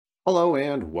Hello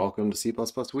and welcome to C++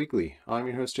 Weekly. I'm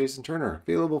your host Jason Turner,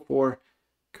 available for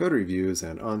code reviews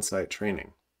and on-site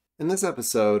training. In this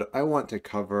episode, I want to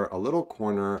cover a little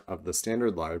corner of the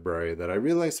standard library that I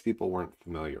realized people weren't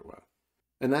familiar with,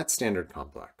 and that's standard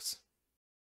complex.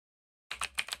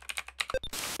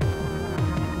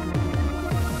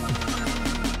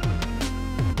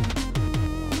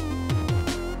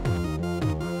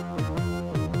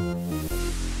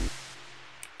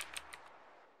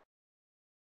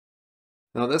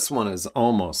 Now this one is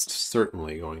almost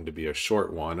certainly going to be a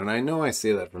short one, and I know I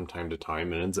say that from time to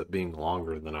time and it ends up being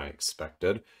longer than I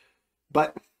expected,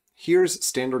 but here's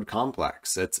standard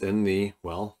complex. It's in the,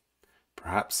 well,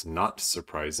 perhaps not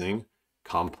surprising,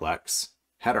 complex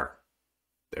header.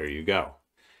 There you go.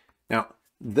 Now,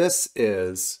 this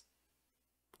is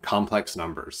complex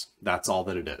numbers. That's all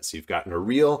that it is. You've got a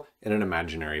real and an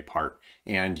imaginary part,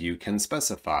 and you can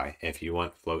specify if you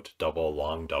want float, double,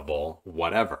 long double,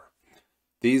 whatever.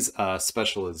 These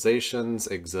specializations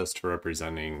exist for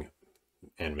representing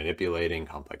and manipulating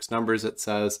complex numbers, it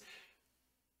says.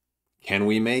 Can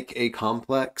we make a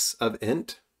complex of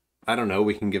int? I don't know,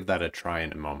 we can give that a try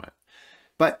in a moment.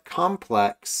 But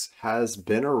complex has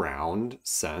been around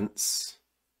since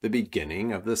the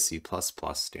beginning of the C++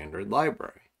 standard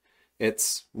library.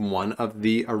 It's one of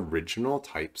the original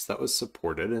types that was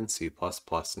supported in C++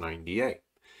 98.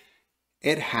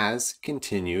 It has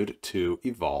continued to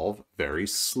evolve very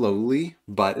slowly,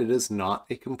 but it is not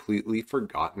a completely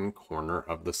forgotten corner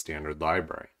of the standard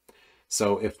library.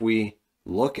 So if we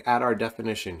look at our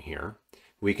definition here,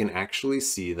 we can actually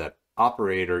see that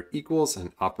operator equals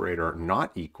and operator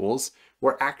not equals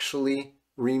were actually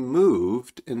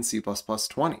removed in C++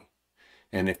 20.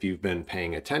 And if you've been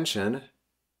paying attention,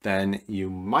 then you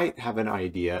might have an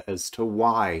idea as to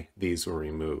why these were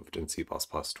removed in C++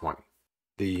 20.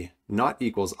 The not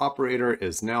equals operator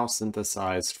is now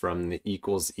synthesized from the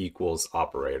equals equals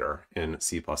operator in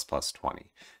C++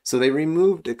 20. So they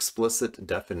removed explicit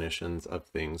definitions of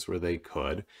things where they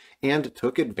could and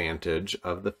took advantage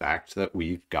of the fact that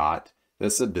we've got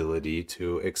this ability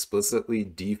to explicitly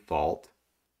default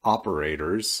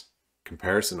operators,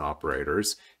 comparison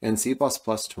operators, in C++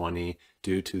 20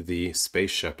 due to the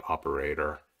spaceship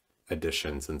operator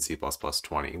additions in C++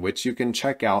 20, which you can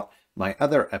check out my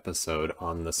other episode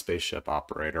on the spaceship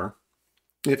operator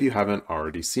if you haven't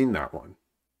already seen that one.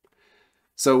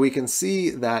 So we can see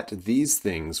that these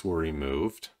things were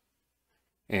removed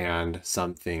and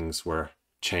some things were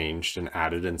changed and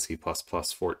added in C++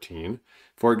 14.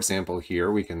 For example,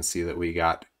 here we can see that we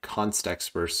got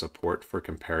constexpr support for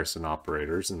comparison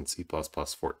operators in C++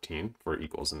 14 for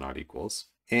equals and not equals.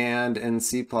 And in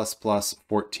C++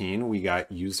 14, we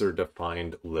got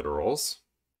user-defined literals.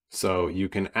 So you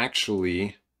can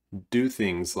actually do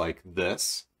things like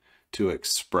this to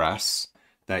express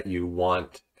that you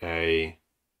want a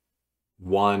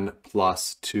 1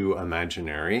 plus 2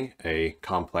 imaginary, a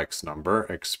complex number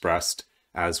expressed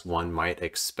as one might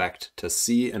expect to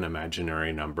see an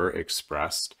imaginary number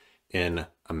expressed in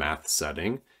a math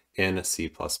setting in C++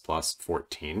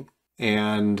 14.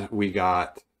 And we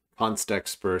got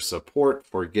constexpr support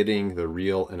for getting the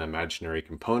real and imaginary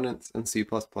components in C++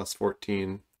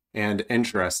 14. And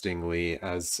interestingly,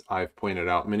 as I've pointed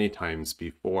out many times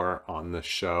before on the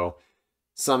show,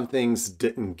 some things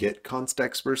didn't get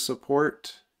constexpr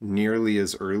support nearly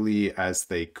as early as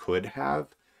they could have,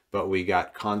 but we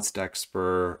got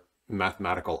constexpr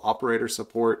mathematical operator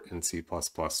support in C++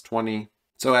 20.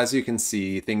 So as you can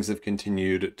see, things have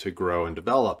continued to grow and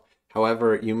develop.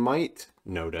 However, you might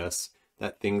notice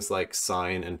that things like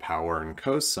sine and power and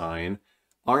cosine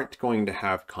aren't going to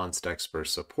have constexpr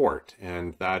support,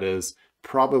 and that is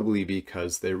probably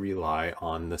because they rely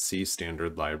on the C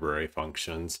standard library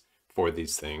functions for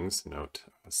these things. Note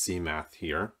CMath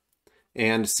here.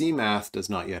 And CMath does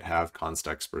not yet have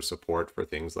constexpr support for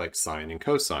things like sine and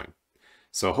cosine.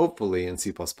 So hopefully in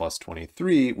C++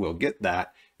 23 we'll get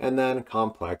that, and then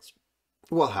complex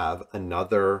will have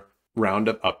another round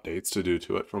of updates to do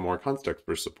to it for more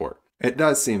constexpr support. It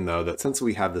does seem though that since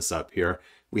we have this up here,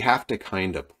 we have to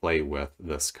kind of play with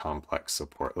this complex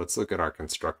support. Let's look at our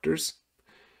constructors.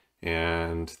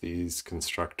 And these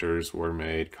constructors were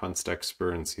made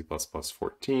constexpr in C++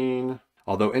 14.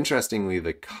 Although interestingly,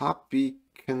 the copy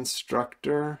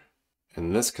constructor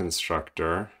and this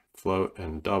constructor, float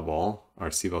and double, are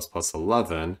C++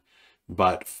 11,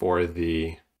 but for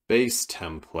the base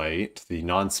template, the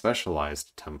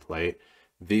non-specialized template,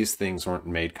 these things weren't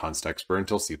made constexpr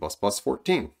until C++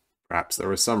 14. Perhaps there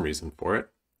was some reason for it.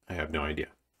 I have no idea.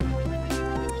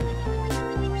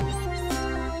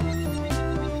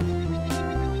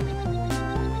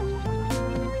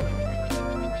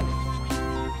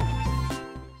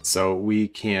 So we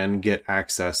can get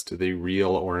access to the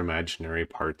real or imaginary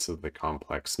parts of the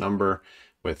complex number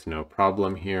with no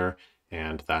problem here.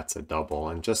 And that's a double.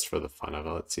 And just for the fun of it,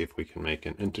 let's see if we can make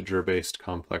an integer-based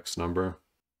complex number.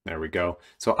 There we go.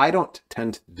 So I don't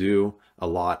tend to do a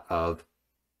lot of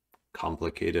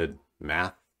complicated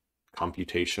math,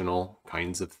 computational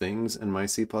kinds of things in my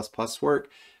C++ work,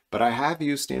 but I have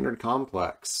used standard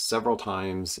complex several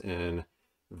times in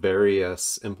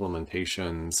various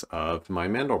implementations of my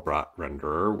Mandelbrot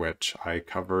renderer, which I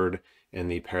covered in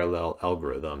the parallel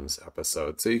algorithms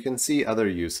episode. So you can see other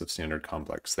use of standard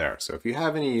complex there. So if you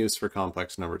have any use for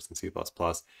complex numbers in C++,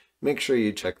 make sure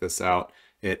you check this out.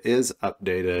 It is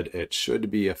updated. It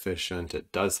should be efficient.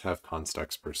 It does have const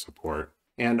expr support.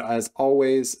 And as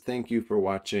always, thank you for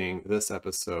watching this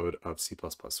episode of C++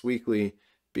 Weekly.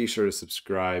 Be sure to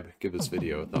subscribe, give this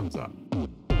video a thumbs up.